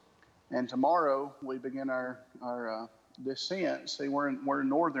And tomorrow we begin our descent. See, we're in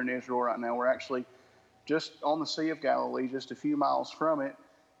northern Israel right now. We're actually just on the Sea of Galilee, just a few miles from it.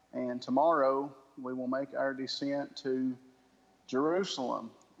 And tomorrow we will make our descent to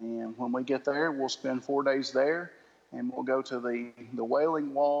Jerusalem. And when we get there, we'll spend 4 days there, and we'll go to the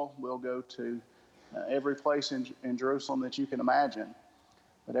Wailing Wall. We'll go to every place in Jerusalem that you can imagine.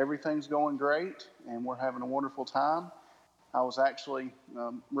 But everything's going great, and we're having a wonderful time. I was actually,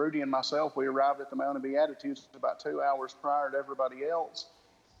 Rudy and myself, we arrived at the Mount of Beatitudes about 2 hours prior to everybody else.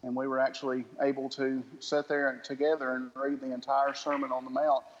 And we were actually able to sit there together and read the entire Sermon on the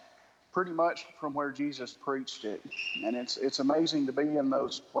Mount, pretty much from where Jesus preached it. And it's amazing to be in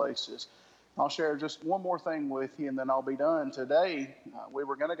those places. I'll share just one more thing with you, and then I'll be done. Today, we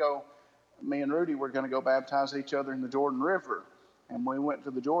were going to go, me and Rudy were going to go baptize each other in the Jordan River. And we went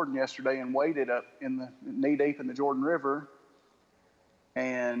to the Jordan yesterday and waded up in the knee deep in the Jordan River.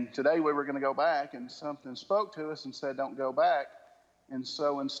 And today we were going to go back, and something spoke to us and said, don't go back. And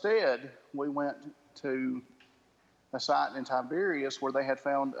so instead, we went to a site in Tiberias where they had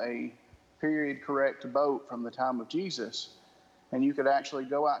found a period correct boat from the time of Jesus. And you could actually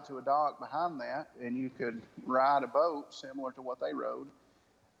go out to a dock behind that, and you could ride a boat similar to what they rode.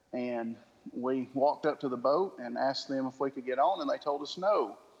 And we walked up to the boat and asked them if we could get on, and they told us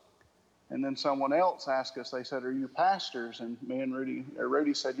no. And then someone else asked us, they said, are you pastors? And me and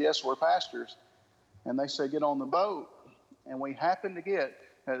Rudy said, yes, we're pastors. And they said, get on the boat. And we happened to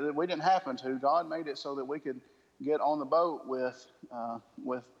we didn't happen to, God made it so that we could get on the boat with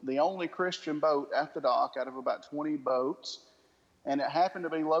the only Christian boat at the dock out of about 20 boats. And it happened to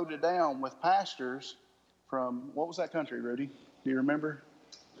be loaded down with pastors from, what was that country, Rudy? Do you remember?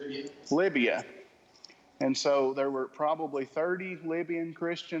 Libya. And so there were probably 30 Libyan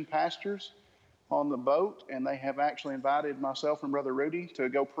Christian pastors on the boat, and they have actually invited myself and Brother Rudy to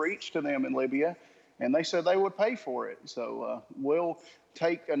go preach to them in Libya, and they said they would pay for it. So we'll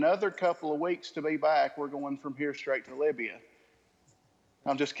take another couple of weeks to be back. We're going from here straight to Libya.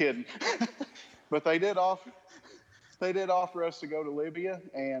 I'm just kidding. But they did offer us to go to Libya,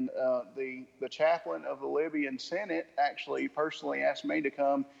 and the chaplain of the Libyan Senate actually personally asked me to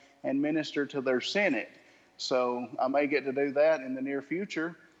come and minister to their Senate. So I may get to do that in the near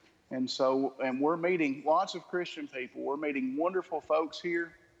future. And we're meeting lots of Christian people. We're meeting wonderful folks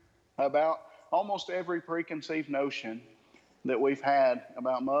here about almost every preconceived notion that we've had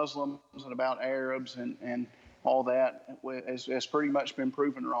about Muslims and about Arabs and all that has pretty much been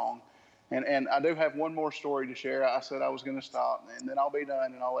proven wrong. And I do have one more story to share. I said I was going to stop, and then I'll be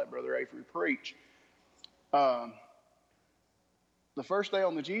done, and I'll let Brother Avery preach. The first day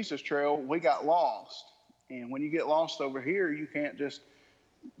on the Jesus Trail, we got lost. And when you get lost over here, you can't just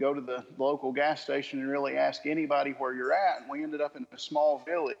go to the local gas station and really ask anybody where you're at. And we ended up in a small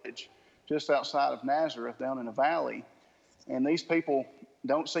village just outside of Nazareth down in a valley. And these people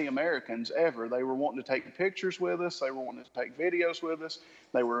don't see Americans ever. They were wanting to take pictures with us. They were wanting to take videos with us.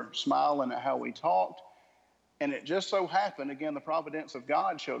 They were smiling at how we talked. And it just so happened, again, the providence of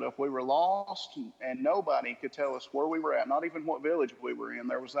God showed up. We were lost, and nobody could tell us where we were at, not even what village we were in.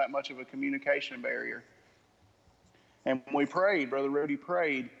 There was that much of a communication barrier. And we prayed, Brother Rudy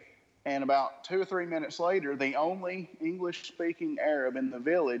prayed, and about 2 or 3 minutes later, the only English-speaking Arab in the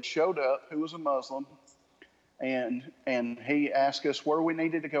village showed up, who was a Muslim, and he asked us where we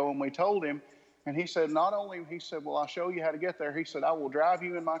needed to go, and we told him, and he said, well, I'll show you how to get there. He said, I will drive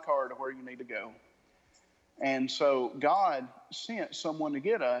you in my car to where you need to go. And so God sent someone to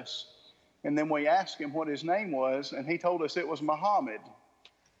get us, and then we asked him what his name was, and he told us it was Muhammad.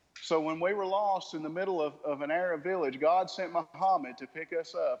 So when we were lost in the middle of an Arab village, God sent Muhammad to pick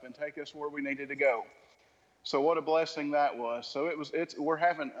us up and take us where we needed to go. So what a blessing that was. So we're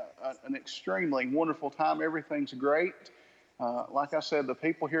having an extremely wonderful time. Everything's great. Like I said, the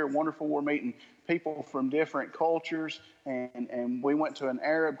people here are wonderful. We're meeting people from different cultures, and we went to an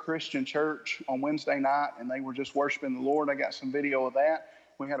Arab Christian church on Wednesday night, and they were just worshiping the Lord. I got some video of that.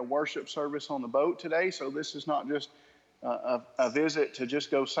 We had a worship service on the boat today, so this is not just a visit to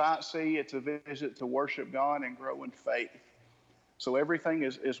just go sightsee. It's a visit to worship God and grow in faith. So everything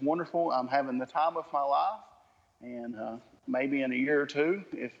is wonderful. I'm having the time of my life, and maybe in a year or two,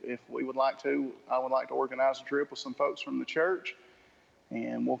 if we would like to, I would like to organize a trip with some folks from the church,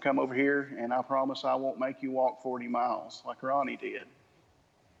 and we'll come over here, and I promise I won't make you walk 40 miles like Ronnie did.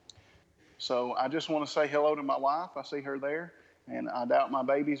 So I just want to say hello to my wife. I see her there. And I doubt my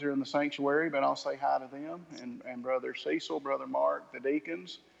babies are in the sanctuary, but I'll say hi to them. And Brother Cecil, Brother Mark, the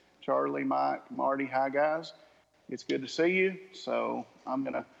deacons, Charlie, Mike, Marty, hi guys. It's good to see you. So I'm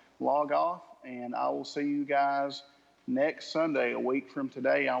going to log off, and I will see you guys next Sunday, a week from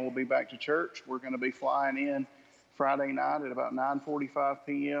today, I will be back to church. We're going to be flying in Friday night at about 9:45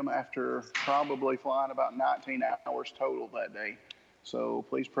 p.m. after probably flying about 19 hours total that day. So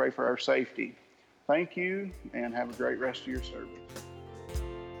please pray for our safety. Thank you, and have a great rest of your service.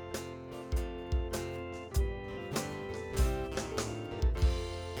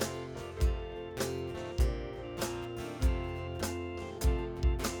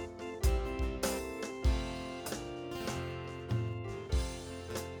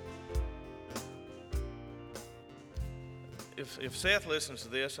 If Seth listens to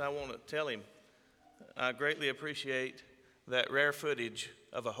this, I want to tell him I greatly appreciate that rare footage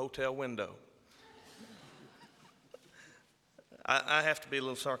of a hotel window. I have to be a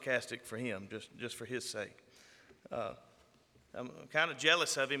little sarcastic for him, just for his sake. I'm kind of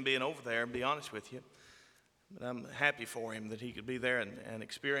jealous of him being over there, to be honest with you. But I'm happy for him that he could be there and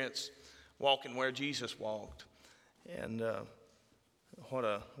experience walking where Jesus walked. And what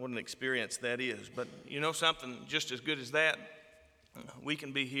an experience that is. But you know something just as good as that? We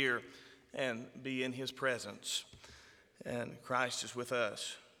can be here and be in his presence. And Christ is with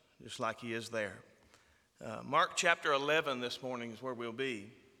us, just like he is there. Mark chapter 11 this morning is where we'll be.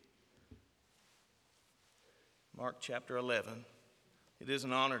 Mark chapter 11. It is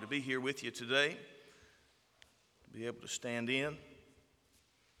an honor to be here with you today, to be able to stand in.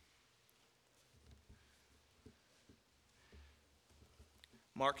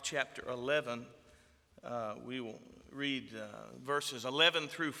 Mark chapter 11, we will read verses 11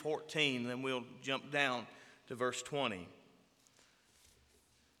 through 14, then we'll jump down to verse 20.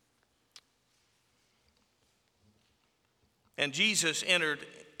 And Jesus entered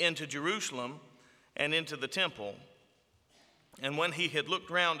into Jerusalem and into the temple. And when he had looked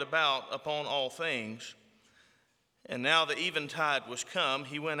round about upon all things, and now the eventide was come,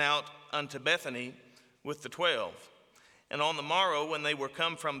 he went out unto Bethany with the 12. And on the morrow, when they were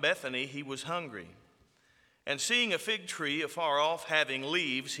come from Bethany, he was hungry. And seeing a fig tree afar off having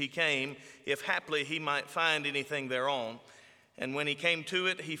leaves, he came, if haply he might find anything thereon. And when he came to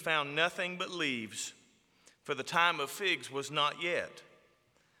it, he found nothing but leaves, for the time of figs was not yet.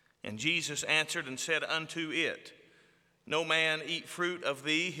 And Jesus answered and said unto it, No man eat fruit of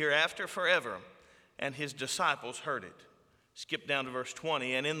thee hereafter forever. And his disciples heard it. Skip down to verse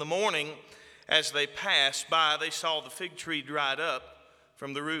 20. And in the morning, as they passed by, they saw the fig tree dried up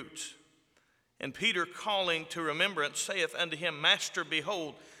from the roots. And Peter, calling to remembrance, saith unto him, Master,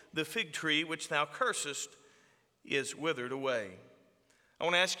 behold, the fig tree which thou cursest is withered away. I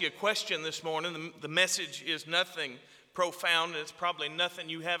want to ask you a question this morning. The message is nothing profound, and it's probably nothing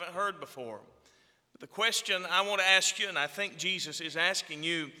you haven't heard before. But the question I want to ask you, and I think Jesus is asking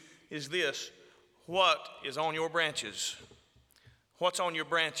you, is this: what is on your branches? What's on your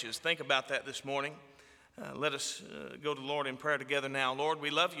branches? Think about that this morning. Let us go to the Lord in prayer together now. Lord,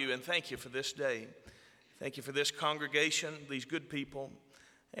 we love you and thank you for this day. Thank you for this congregation, these good people,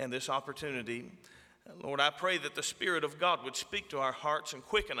 and this opportunity. Lord, I pray that the Spirit of God would speak to our hearts and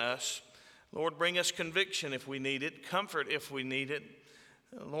quicken us. Lord, bring us conviction if we need it, comfort if we need it.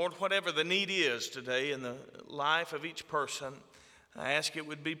 Lord, whatever the need is today in the life of each person, I ask it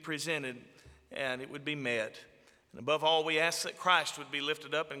would be presented and it would be met. And above all, we ask that Christ would be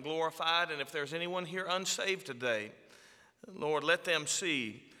lifted up and glorified. And if there's anyone here unsaved today, Lord, let them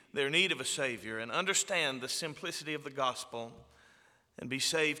see their need of a Savior and understand the simplicity of the gospel and be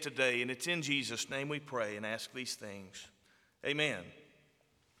saved today. And it's in Jesus' name we pray and ask these things. Amen.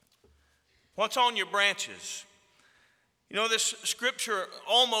 What's on your branches? You know, this scripture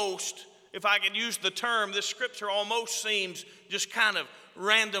almost, if I could use the term, this scripture almost seems just kind of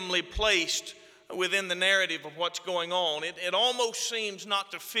randomly placed within the narrative of what's going on. It almost seems not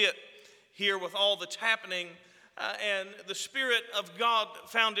to fit here with all that's happening. And the Spirit of God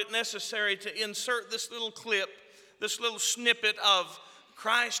found it necessary to insert this little clip, this little snippet of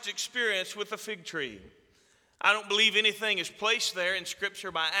Christ's experience with the fig tree. I don't believe anything is placed there in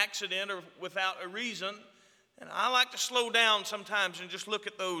Scripture by accident or without a reason. And I like to slow down sometimes and just look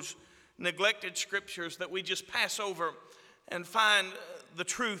at those neglected Scriptures that we just pass over and find the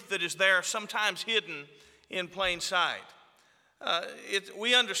truth that is there, sometimes hidden in plain sight.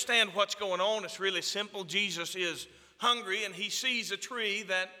 We understand what's going on. It's really simple. Jesus is hungry and he sees a tree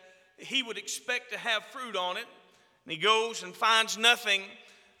that he would expect to have fruit on it. And he goes and finds nothing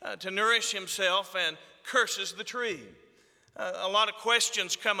to nourish himself and curses the tree. A lot of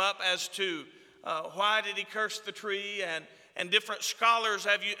questions come up as to why did he curse the tree, and different scholars,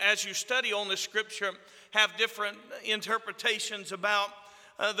 as you study on this scripture, have different interpretations about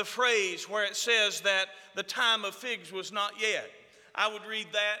the phrase where it says that the time of figs was not yet. I would read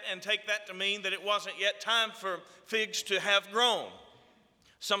that and take that to mean that it wasn't yet time for figs to have grown.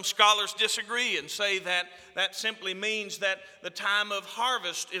 Some scholars disagree and say that that simply means that the time of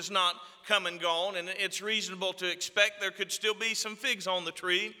harvest is not come and gone, and it's reasonable to expect there could still be some figs on the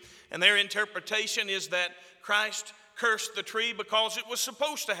tree. And their interpretation is that Christ cursed the tree because it was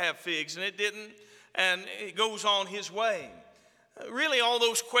supposed to have figs and it didn't, and it goes on his way. Really, all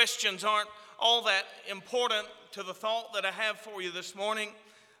those questions aren't all that important to the thought that I have for you this morning.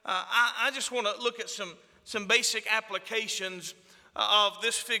 I just want to look at some basic applications of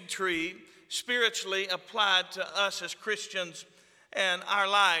this fig tree spiritually applied to us as Christians and our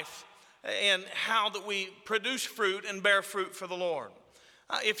life, and how that we produce fruit and bear fruit for the Lord.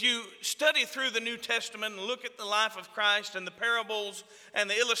 If you study through the New Testament and look at the life of Christ and the parables and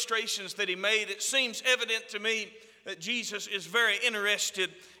the illustrations that he made, it seems evident to me that Jesus is very interested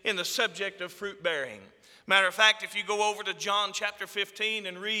in the subject of fruit bearing. Matter of fact, if you go over to John chapter 15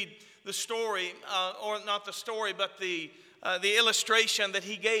 and read the story, or not the story, but the illustration that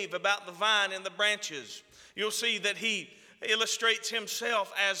he gave about the vine and the branches, you'll see that he illustrates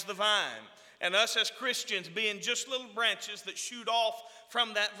himself as the vine, and us as Christians being just little branches that shoot off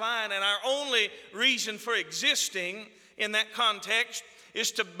from that vine. And our only reason for existing in that context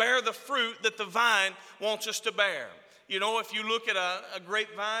is to bear the fruit that the vine wants us to bear. You know, if you look at a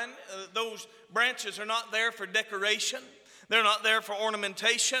grapevine, those branches are not there for decoration. They're not there for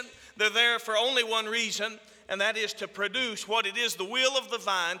ornamentation. They're there for only one reason, and that is to produce what it is the will of the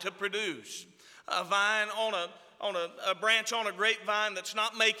vine to produce. A vine on a branch on a grapevine that's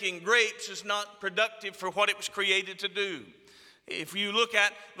not making grapes is not productive for what it was created to do. If you look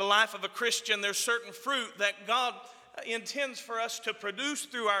at the life of a Christian, there's certain fruit that God intends for us to produce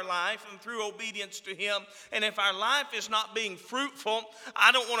through our life and through obedience to him. And if our life is not being fruitful,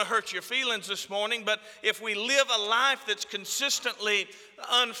 I don't want to hurt your feelings this morning, but if we live a life that's consistently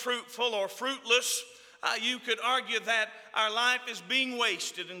unfruitful or fruitless, you could argue that our life is being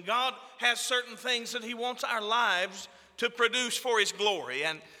wasted, and God has certain things that he wants our lives to produce for his glory.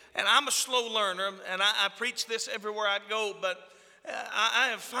 And I'm a slow learner, and I preach this everywhere I go, but I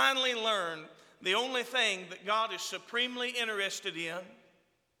have finally learned the only thing that God is supremely interested in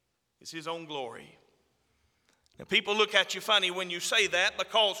is his own glory. Now, people look at you funny when you say that,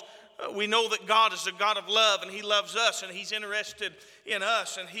 because we know that God is a God of love, and he loves us, and he's interested in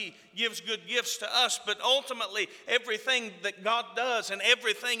us, and he gives good gifts to us. But ultimately, everything that God does and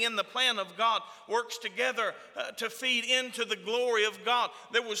everything in the plan of God works together to feed into the glory of God.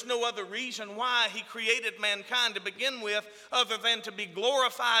 There was no other reason why he created mankind to begin with other than to be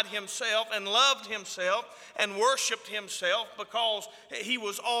glorified himself and loved himself and worshiped himself, because he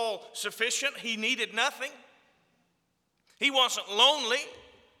was all sufficient. He needed nothing. He wasn't lonely.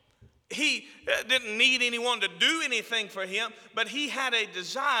 He didn't need anyone to do anything for him, but he had a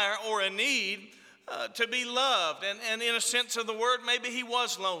desire or a need to be loved. And in a sense of the word, maybe he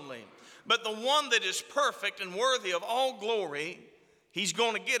was lonely. But the one that is perfect and worthy of all glory, he's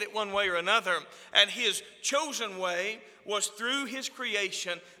going to get it one way or another. And his chosen way was through his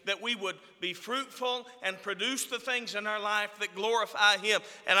creation, that we would be fruitful and produce the things in our life that glorify him.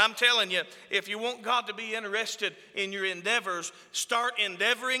 And I'm telling you, if you want God to be interested in your endeavors, start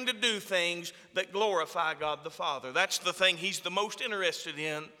endeavoring to do things that glorify God the Father. That's the thing he's the most interested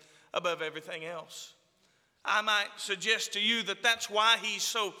in above everything else. I might suggest to you that that's why he's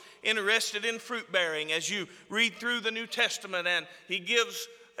so interested in fruit bearing. As you read through the New Testament, and he gives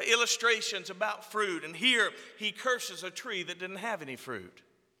illustrations about fruit, and here he curses a tree that didn't have any fruit.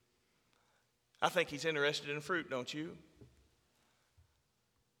 I think he's interested in fruit, don't you?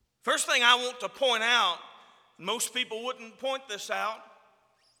 First thing I want to point out, most people wouldn't point this out.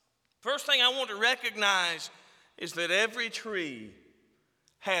 First thing I want to recognize is that every tree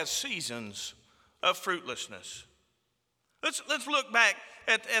has seasons of fruitlessness. Let's look back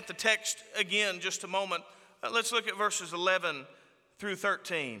at the text again just a moment. Let's look at verses 11 through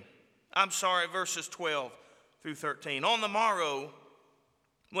 13. Verses 12 through 13. On the morrow,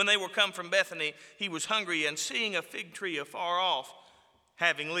 when they were come from Bethany, he was hungry, and seeing a fig tree afar off,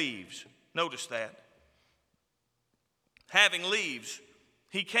 having leaves. Notice that. Having leaves,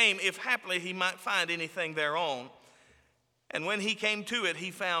 he came, if haply he might find anything thereon. And when he came to it, he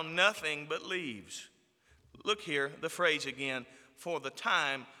found nothing but leaves. Look here, the phrase again, for the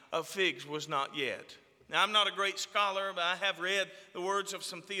time of figs was not yet. Now, I'm not a great scholar, but I have read the words of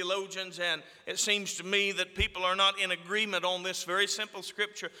some theologians, and it seems to me that people are not in agreement on this very simple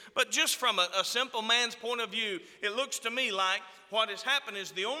scripture. But just from a simple man's point of view, it looks to me like what has happened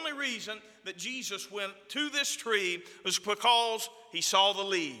is the only reason that Jesus went to this tree was because he saw the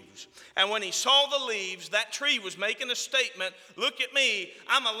leaves. And when he saw the leaves, that tree was making a statement, look at me,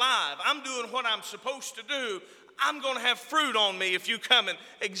 I'm alive, I'm doing what I'm supposed to do, I'm going to have fruit on me if you come and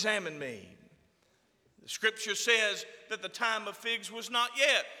examine me. The scripture says that the time of figs was not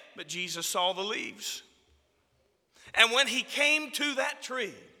yet, but Jesus saw the leaves. And when he came to that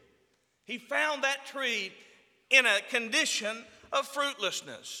tree, he found that tree in a condition of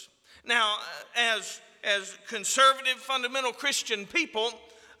fruitlessness. Now, as conservative, fundamental Christian people,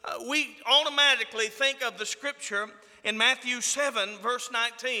 we automatically think of the scripture in Matthew 7, verse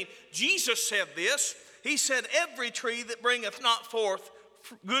 19. Jesus said this. He said, every tree that bringeth not forth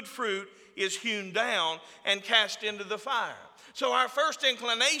good fruit is hewn down and cast into the fire. So our first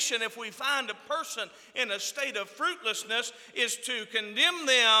inclination, if we find a person in a state of fruitlessness, is to condemn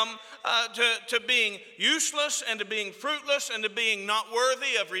them to being useless and to being fruitless and to being not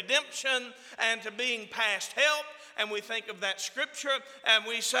worthy of redemption and to being past help. And we think of that scripture and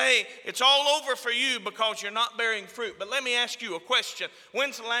we say, it's all over for you because you're not bearing fruit. But let me ask you a question.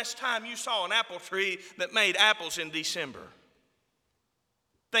 When's the last time you saw an apple tree that made apples in December?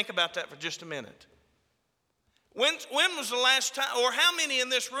 Think about that for just a minute. When was the last time, or how many in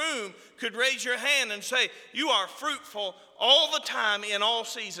this room could raise your hand and say, you are fruitful all the time in all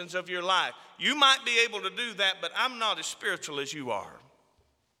seasons of your life? You might be able to do that, but I'm not as spiritual as you are.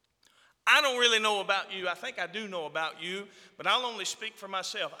 I don't really know about you. I think I do know about you, but I'll only speak for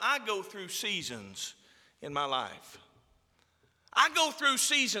myself. I go through seasons in my life. I go through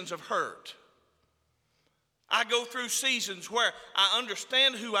seasons of hurt. I go through seasons where I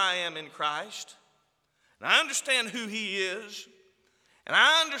understand who I am in Christ, and I understand who he is, and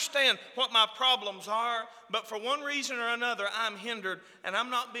I understand what my problems are, but for one reason or another, I'm hindered and I'm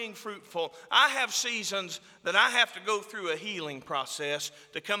not being fruitful. I have seasons that I have to go through a healing process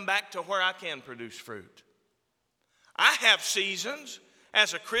to come back to where I can produce fruit. I have seasons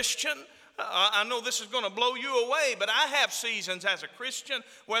as a Christian. I know this is going to blow you away, but I have seasons as a Christian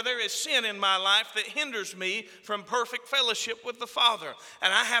where there is sin in my life that hinders me from perfect fellowship with the Father.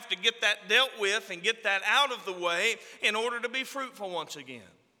 And I have to get that dealt with and get that out of the way in order to be fruitful once again.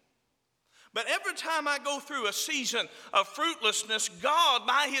 But every time I go through a season of fruitlessness, God,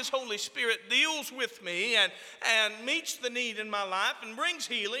 by his Holy Spirit, deals with me and meets the need in my life and brings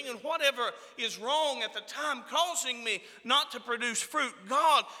healing. And whatever is wrong at the time causing me not to produce fruit,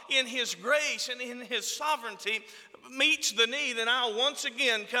 God, in his grace and in his sovereignty, meets the need, and I'll once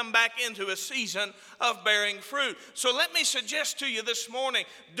again come back into a season of bearing fruit. So let me suggest to you this morning,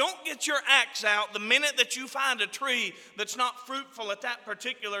 don't get your axe out the minute that you find a tree that's not fruitful at that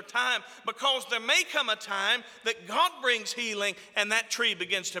particular time, because there may come a time that God brings healing and that tree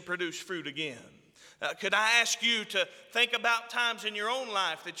begins to produce fruit again. Could I ask you to think about times in your own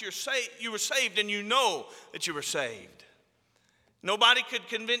life that you were saved and you know that you were saved? Nobody could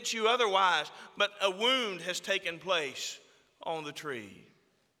convince you otherwise, but a wound has taken place on the tree.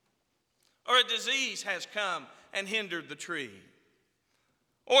 Or a disease has come and hindered the tree.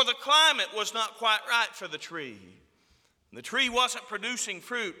 Or the climate was not quite right for the tree. The tree wasn't producing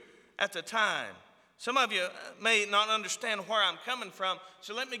fruit at the time. Some of you may not understand where I'm coming from,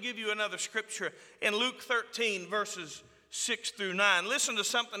 so let me give you another scripture in Luke 13, verses 6 through 9. Listen to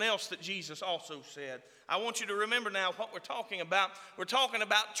something else that Jesus also said. I want you to remember now what we're talking about. We're talking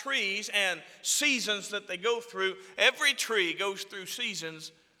about trees and seasons that they go through. Every tree goes through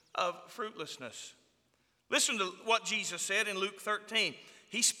seasons of fruitlessness. Listen to what Jesus said in Luke 13.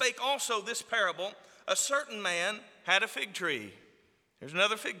 He spake also this parable. A certain man had a fig tree. There's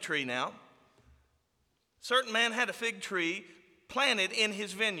another fig tree now. A certain man had a fig tree planted in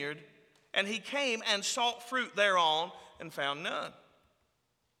his vineyard, and he came and sought fruit thereon and found none.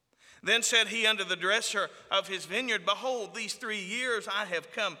 Then said he unto the dresser of his vineyard, Behold, these 3 years I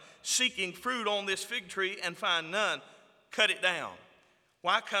have come seeking fruit on this fig tree and find none. Cut it down.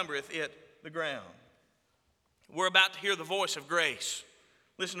 Why cumbereth it the ground? We're about to hear the voice of grace.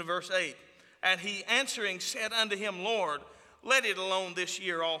 Listen to verse 8. And he answering said unto him, Lord, let it alone this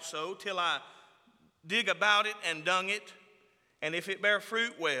year also, till I dig about it and dung it. And if it bear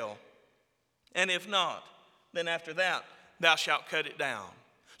fruit, well. And if not, then after that thou shalt cut it down.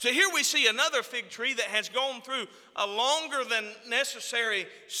 So here we see another fig tree that has gone through a longer than necessary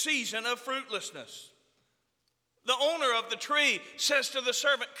season of fruitlessness. The owner of the tree says to the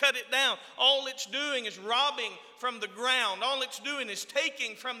servant, cut it down. All it's doing is robbing from the ground. All it's doing is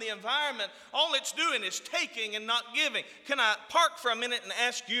taking from the environment. All it's doing is taking and not giving. Can I park for a minute and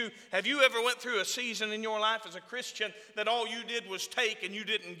ask you, have you ever went through a season in your life as a Christian that all you did was take and you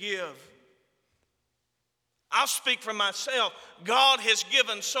didn't give? I'll speak for myself. God has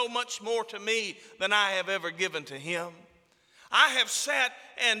given so much more to me than I have ever given to him. I have sat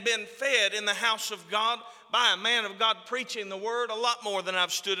and been fed in the house of God by a man of God preaching the word a lot more than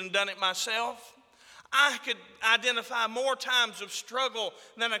I've stood and done it myself. I could identify more times of struggle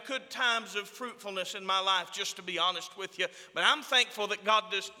than I could times of fruitfulness in my life, just to be honest with you. But I'm thankful that God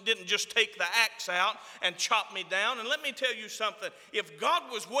didn't just take the axe out and chop me down. And let me tell you something. If God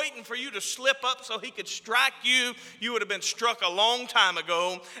was waiting for you to slip up so he could strike you, you would have been struck a long time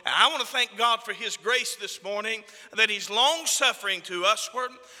ago. And I want to thank God for his grace this morning, that he's long-suffering to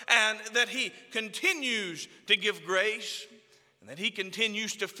usward, and that he continues to give grace, and that he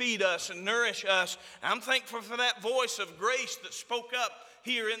continues to feed us and nourish us. I'm thankful for that voice of grace that spoke up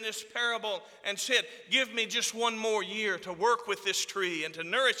here in this parable and said, give me just one more year to work with this tree and to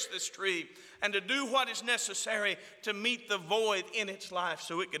nourish this tree and to do what is necessary to meet the void in its life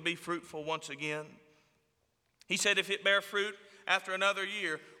so it could be fruitful once again. He said, if it bear fruit after another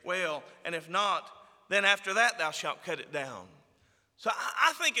year, well, and if not, then after that thou shalt cut it down. So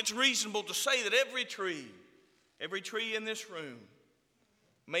I think it's reasonable to say that every tree in this room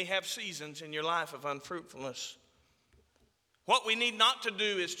may have seasons in your life of unfruitfulness. What we need not to do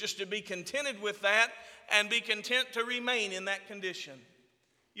is just to be contented with that and be content to remain in that condition.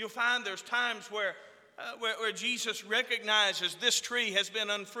 You'll find there's times where Jesus recognizes this tree has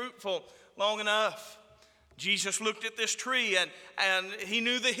been unfruitful long enough. Jesus looked at this tree and he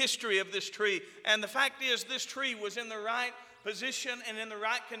knew the history of this tree. And the fact is, this tree was in the right position and in the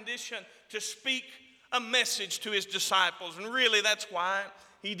right condition to speak a message to his disciples. And really, that's why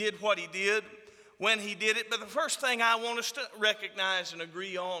he did what he did when he did it. But the first thing I want us to recognize and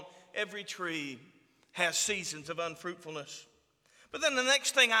agree on, every tree has seasons of unfruitfulness. But then the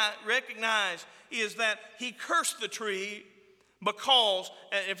next thing I recognize is that he cursed the tree because,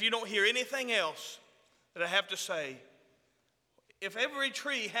 and if you don't hear anything else that I have to say, if every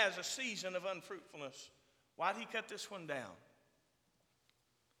tree has a season of unfruitfulness, why did he cut this one down?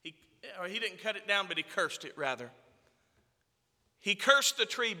 He didn't cut it down, but he cursed it rather. He cursed the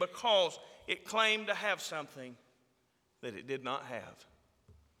tree because it claimed to have something that it did not have.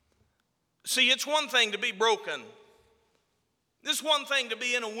 See, it's one thing to be broken. It's one thing to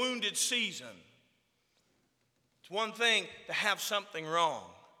be in a wounded season. It's one thing to have something wrong.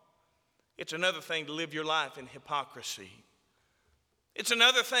 It's another thing to live your life in hypocrisy. It's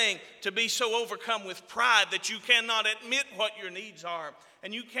another thing to be so overcome with pride that you cannot admit what your needs are,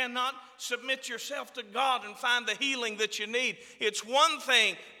 and you cannot submit yourself to God and find the healing that you need. It's one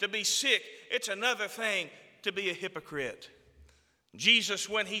thing to be sick. It's another thing to be a hypocrite. Jesus,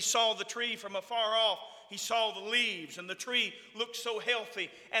 when he saw the tree from afar off, he saw the leaves, and the tree looked so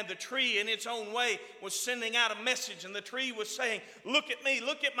healthy, and the tree in its own way was sending out a message, and the tree was saying, look at me,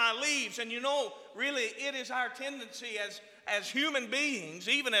 look at my leaves. And you know, really, it is our tendency as human beings,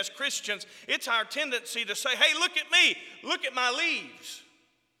 even as Christians, it's our tendency to say, hey, look at me, look at my leaves,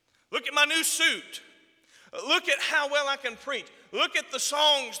 look at my new suit, look at how well I can preach, look at the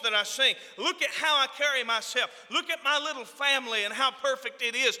songs that I sing, look at how I carry myself, look at my little family and how perfect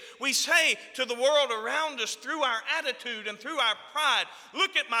it is. We say to the world around us through our attitude and through our pride,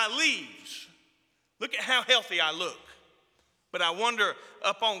 look at my leaves, look at how healthy I look. But I wonder,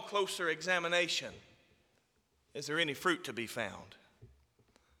 upon closer examination, is there any fruit to be found?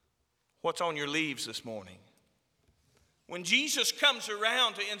 What's on your leaves this morning? When Jesus comes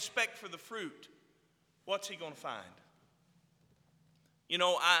around to inspect for the fruit, what's he going to find? You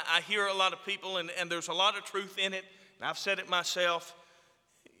know, I hear a lot of people, and there's a lot of truth in it, and I've said it myself.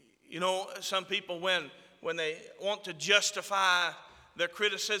 You know, some people, when they want to justify their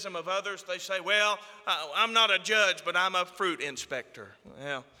criticism of others, they say, well, I'm not a judge, but I'm a fruit inspector.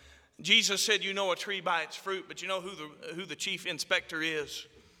 Well, Jesus said, you know a tree by its fruit, but you know who the chief inspector is?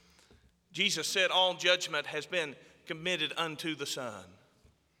 Jesus said, all judgment has been committed unto the Son.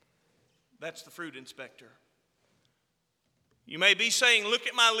 That's the fruit inspector. You may be saying, look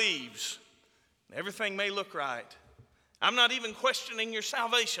at my leaves. Everything may look right. I'm not even questioning your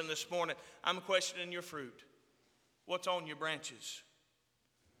salvation this morning. I'm questioning your fruit. What's on your branches?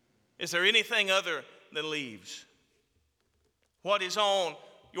 Is there anything other than leaves? What is on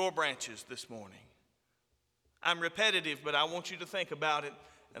your branches this morning? I'm repetitive, but I want you to think about it,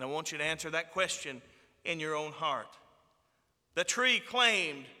 and I want you to answer that question in your own heart. The tree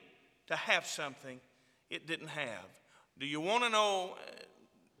claimed to have something it didn't have. Do you want to know?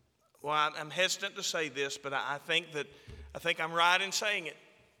 Well, I'm hesitant to say this, but I think I'm right in saying it.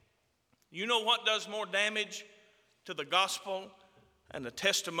 You know what does more damage to the gospel and the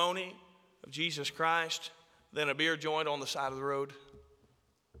testimony of Jesus Christ than a beer joint on the side of the road?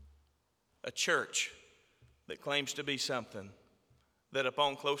 A church that claims to be something that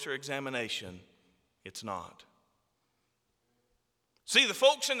upon closer examination, it's not. See, the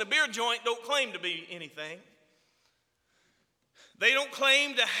folks in the beer joint don't claim to be anything. They don't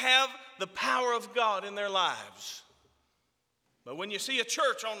claim to have the power of God in their lives. But when you see a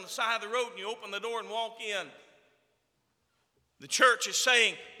church on the side of the road and you open the door and walk in, the church is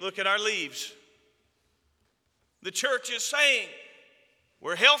saying, look at our leaves. The church is saying,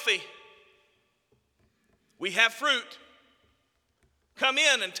 we're healthy. We have fruit. Come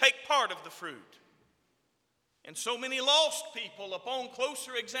in and take part of the fruit. And so many lost people, upon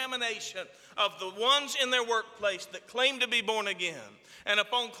closer examination of the ones in their workplace that claim to be born again, and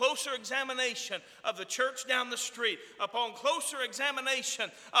upon closer examination of the church down the street, upon closer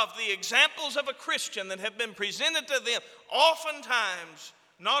examination of the examples of a Christian that have been presented to them, oftentimes,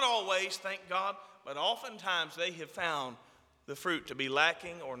 not always, thank God, but oftentimes they have found the fruit to be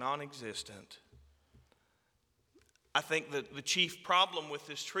lacking or non-existent. I think that the chief problem with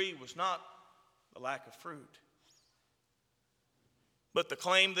this tree was not the lack of fruit, but the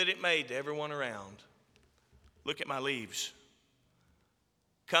claim that it made to everyone around. Look at my leaves.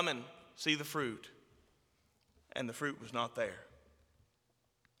 Come and see the fruit. And the fruit was not there.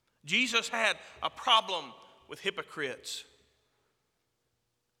 Jesus had a problem with hypocrites.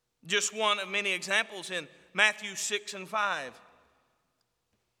 Just one of many examples in Matthew 6 and 5.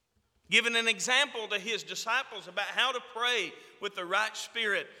 Giving an example to his disciples about how to pray with the right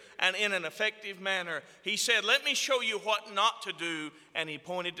spirit and in an effective manner. He said, let me show you what not to do. And he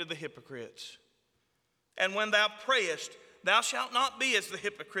pointed to the hypocrites. And when thou prayest, thou shalt not be as the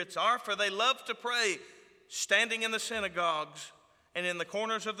hypocrites are, for they love to pray, standing in the synagogues and in the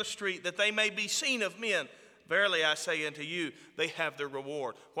corners of the street, that they may be seen of men. Verily I say unto you, they have their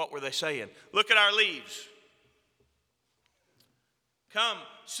reward. What were they saying? Look at our leaves. Come,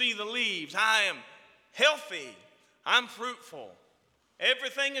 see the leaves. I am healthy. I'm fruitful.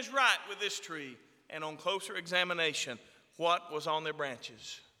 Everything is right with this tree. And on closer examination, what was on their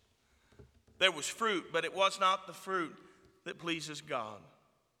branches? There was fruit, but it was not the fruit that pleases God.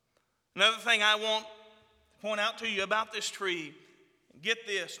 Another thing I want to point out to you about this tree, get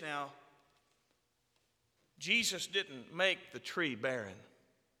this now. Jesus didn't make the tree barren.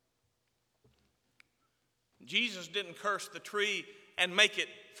 Jesus didn't curse the tree and make it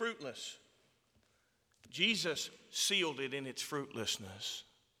fruitless. Jesus sealed it in its fruitlessness.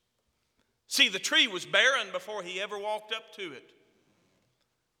 See, the tree was barren before he ever walked up to it.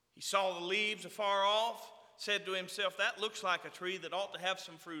 He saw the leaves afar off, said to himself, that looks like a tree that ought to have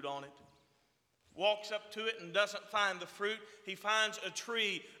some fruit on it. Walks up to it and doesn't find the fruit. He finds a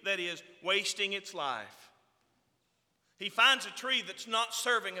tree that is wasting its life. He finds a tree that's not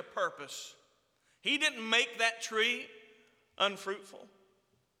serving a purpose. He didn't make that tree unfruitful.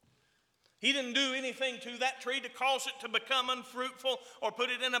 He didn't do anything to that tree to cause it to become unfruitful or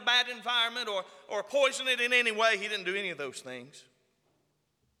put it in a bad environment or poison it in any way. He didn't do any of those things.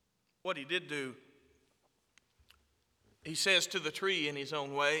 What he did do, he says to the tree in his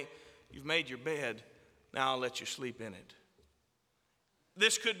own way, you've made your bed, now I'll let you sleep in it.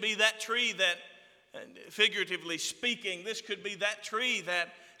 This could be that tree that, figuratively speaking, this could be that tree that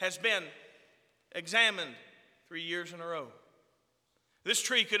has been examined 3 years in a row. This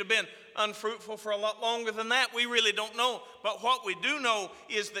tree could have been unfruitful for a lot longer than that. We really don't know. But what we do know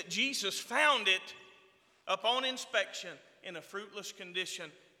is that Jesus found it upon inspection in a fruitless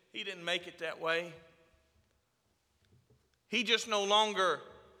condition. He didn't make it that way. He just no longer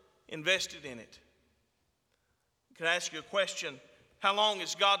invested in it. Can I ask you a question? How long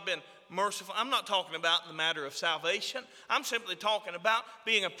has God been merciful? I'm not talking about the matter of salvation. I'm simply talking about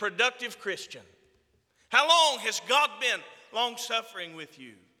being a productive Christian. How long has God been long-suffering with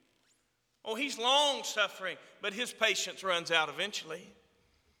you? Oh, he's long-suffering, but his patience runs out eventually.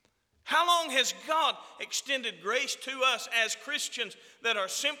 How long has God extended grace to us as Christians that are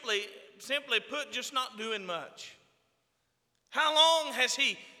simply put, just not doing much? How long has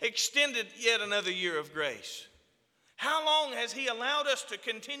he extended yet another year of grace? How long has he allowed us to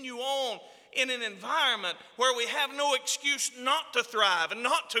continue on in an environment where we have no excuse not to thrive and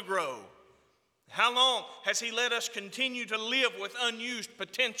not to grow? How long has he let us continue to live with unused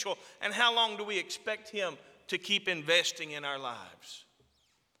potential? And how long do we expect him to keep investing in our lives?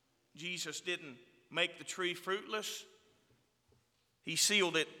 Jesus didn't make the tree fruitless. He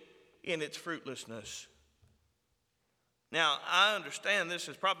sealed it in its fruitlessness. Now, I understand this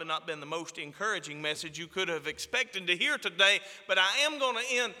has probably not been the most encouraging message you could have expected to hear today, but I am going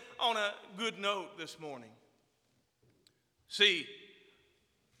to end on a good note this morning. See,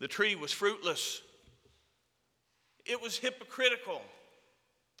 the tree was fruitless. It was hypocritical.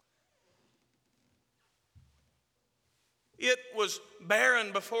 It was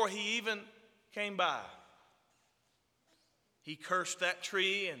barren before he even came by. He cursed that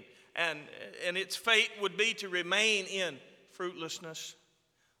tree, and its fate would be to remain in fruitlessness.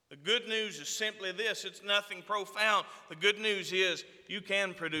 The good news is simply this. It's nothing profound. The good news is you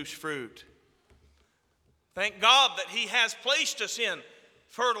can produce fruit. Thank God that He has placed us in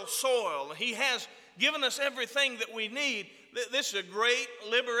fertile soil. He has given us everything that we need. This is a great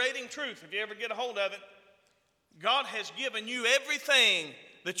liberating truth if you ever get a hold of it. God has given you everything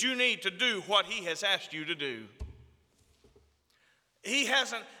that you need to do what He has asked you to do. He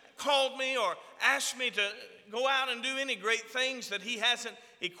hasn't called me or asked me to go out and do any great things that He hasn't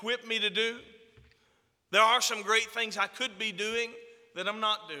equipped me to do. There are some great things I could be doing that I'm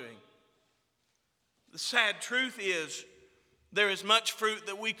not doing. The sad truth is there is much fruit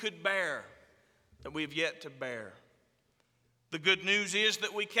that we could bear that we've yet to bear. The good news is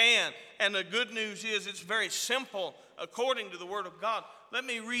that we can, and the good news is it's very simple according to the Word of God. Let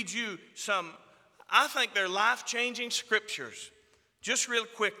me read you some, I think they're life-changing scriptures. Just real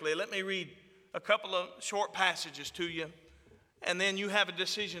quickly, let me read a couple of short passages to you, and then you have a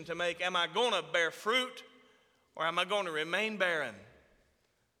decision to make. Am I going to bear fruit, or am I going to remain barren?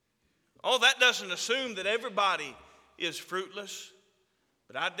 Oh, that doesn't assume that everybody is fruitless,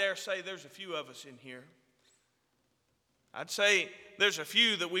 but I dare say there's a few of us in here. I'd say there's a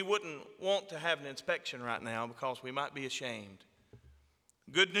few that we wouldn't want to have an inspection right now because we might be ashamed.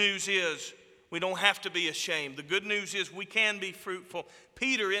 Good news is we don't have to be ashamed. The good news is we can be fruitful.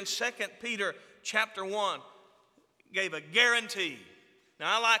 Peter in 2 Peter chapter 1 gave a guarantee.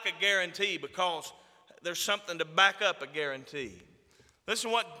 Now I like a guarantee because there's something to back up a guarantee.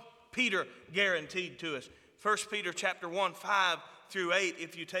 Listen to what Peter guaranteed to us. 1 Peter chapter 1, 5 through 8,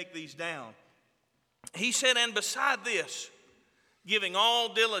 if you take these down. He said, and beside this, giving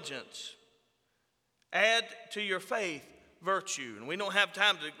all diligence, add to your faith virtue. And we don't have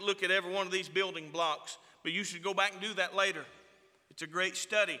time to look at every one of these building blocks, but you should go back and do that later. It's a great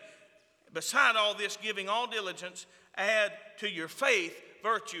study. Beside all this, giving all diligence, add to your faith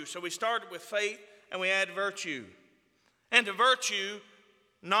virtue. So we started with faith and we add virtue. And to virtue,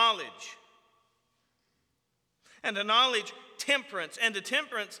 knowledge. And to knowledge, temperance. And to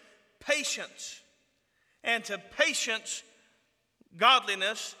temperance, patience. And to patience,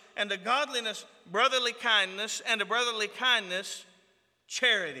 godliness. And to godliness, brotherly kindness. And to brotherly kindness,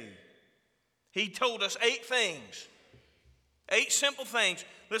 charity. He told us 8 things. 8 simple things.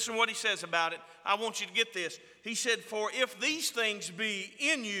 Listen to what he says about it. I want you to get this. He said, for if these things be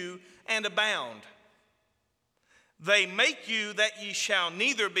in you and abound, they make you that ye shall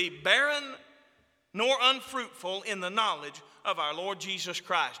neither be barren nor unfruitful in the knowledge of our Lord Jesus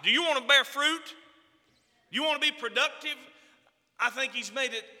Christ. Do you want to bear fruit? You want to be productive? I think he's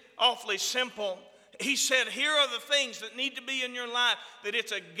made it awfully simple. He said, here are the things that need to be in your life, that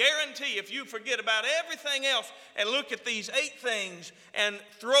it's a guarantee if you forget about everything else and look at these 8 things and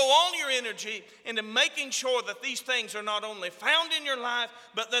throw all your energy into making sure that these things are not only found in your life,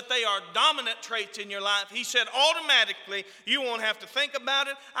 but that they are dominant traits in your life. He said, automatically, you won't have to think about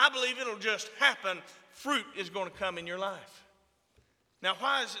it. I believe it'll just happen. Fruit is going to come in your life. Now,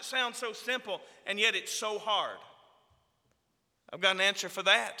 why does it sound so simple and yet it's so hard? I've got an answer for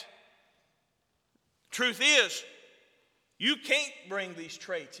that. Truth is, you can't bring these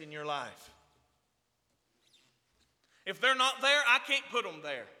traits in your life. If they're not there, I can't put them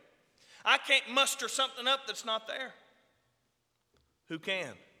there. I can't muster something up that's not there. Who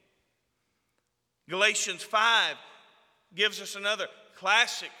can? Galatians 5 gives us another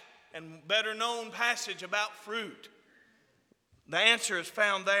classic and better known passage about fruit. The answer is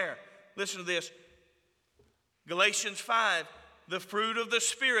found there. Listen to this. Galatians 5. The fruit of the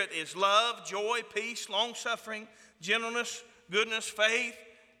Spirit is love, joy, peace, long-suffering, gentleness, goodness, faith,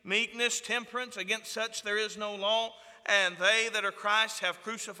 meekness, temperance. Against such there is no law. And they that are Christ have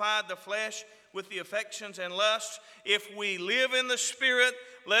crucified the flesh with the affections and lusts. If we live in the Spirit,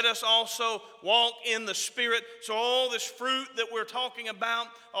 let us also walk in the Spirit. So all this fruit that we're talking about,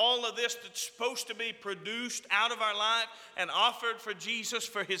 all of this that's supposed to be produced out of our life and offered for Jesus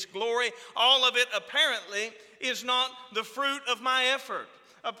for His glory, all of it apparently is not the fruit of my effort.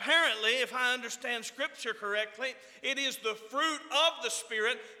 Apparently, if I understand Scripture correctly, it is the fruit of the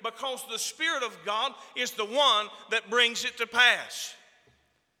Spirit because the Spirit of God is the one that brings it to pass.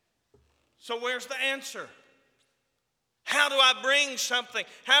 So where's the answer? How do I bring something?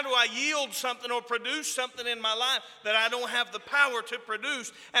 How do I yield something or produce something in my life that I don't have the power to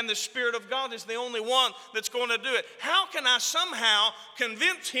produce, and the Spirit of God is the only one that's going to do it? How can I somehow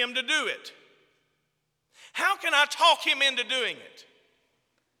convince Him to do it? How can I talk Him into doing it?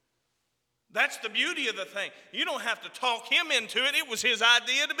 That's the beauty of the thing. You don't have to talk Him into it. It was His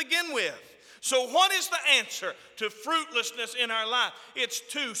idea to begin with. So what is the answer to fruitlessness in our life? It's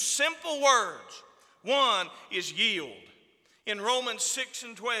two simple words. One is yield. In Romans 6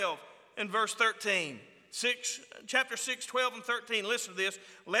 and 12 and verse 13, chapter 6, 12 and 13, listen to this.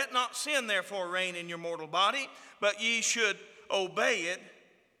 Let not sin therefore reign in your mortal body, but ye should obey it,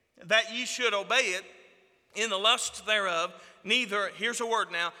 that ye should obey it in the lusts thereof. Neither, here's a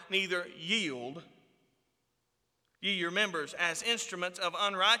word now, neither yield ye your members as instruments of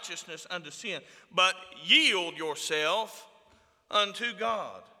unrighteousness unto sin, but yield yourself unto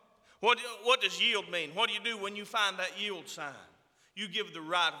God. What does yield mean? What do you do when you find that yield sign? You give the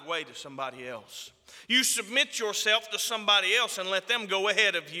right of way to somebody else. You submit yourself to somebody else and let them go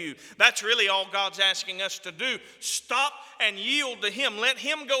ahead of you. That's really all God's asking us to do. Stop and yield to Him. Let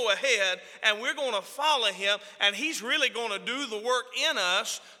Him go ahead, and we're going to follow Him, and He's really going to do the work in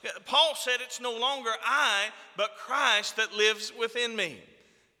us. Paul said it's no longer I, but Christ that lives within me.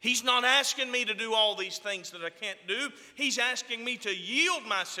 He's not asking me to do all these things that I can't do. He's asking me to yield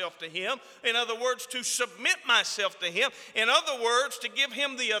myself to Him. In other words, to submit myself to Him. In other words, to give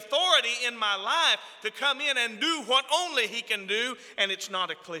Him the authority in my life to come in and do what only He can do. And it's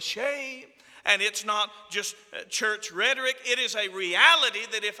not a cliche, and it's not just church rhetoric. It is a reality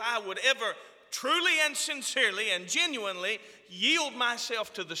that if I would ever truly and sincerely and genuinely yield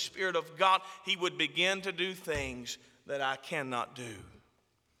myself to the Spirit of God, He would begin to do things that I cannot do.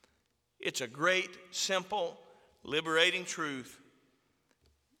 It's a great, simple, liberating truth.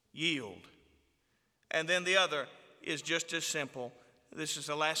 Yield. And then the other is just as simple. This is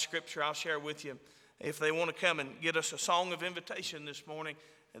the last scripture I'll share with you. If they want to come and get us a song of invitation this morning,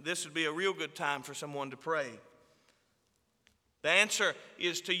 this would be a real good time for someone to pray. The answer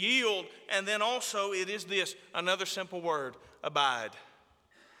is to yield, and then also it is this, another simple word, abide.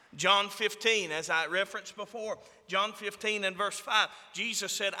 John 15, as I referenced before, John 15 and verse 5,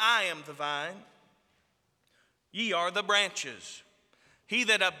 Jesus said, I am the vine, ye are the branches. He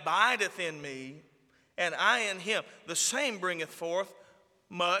that abideth in me, and I in him, the same bringeth forth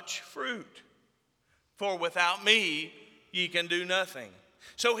much fruit. For without me, ye can do nothing.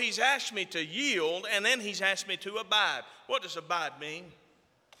 So He's asked me to yield, and then He's asked me to abide. What does abide mean?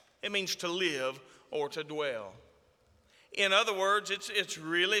 It means to live or to dwell. In other words, it's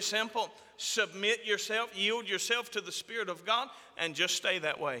really simple. Submit yourself, yield yourself to the Spirit of God, and just stay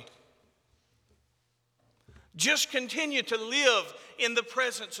that way. Just continue to live in the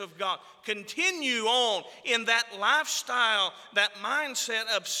presence of God. Continue on in that lifestyle, that mindset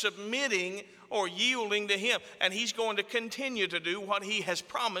of submitting or yielding to Him. And He's going to continue to do what He has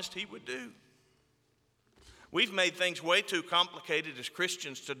promised He would do. We've made things way too complicated as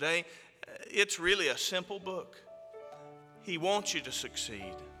Christians today. It's really a simple book. He wants you to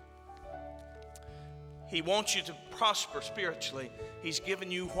succeed. He wants you to prosper spiritually. He's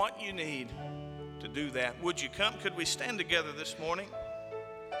given you what you need to do that. Would you come? Could we stand together this morning?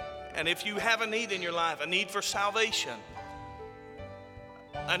 And if you have a need in your life, a need for salvation,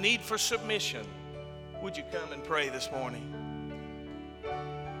 a need for submission, would you come and pray this morning?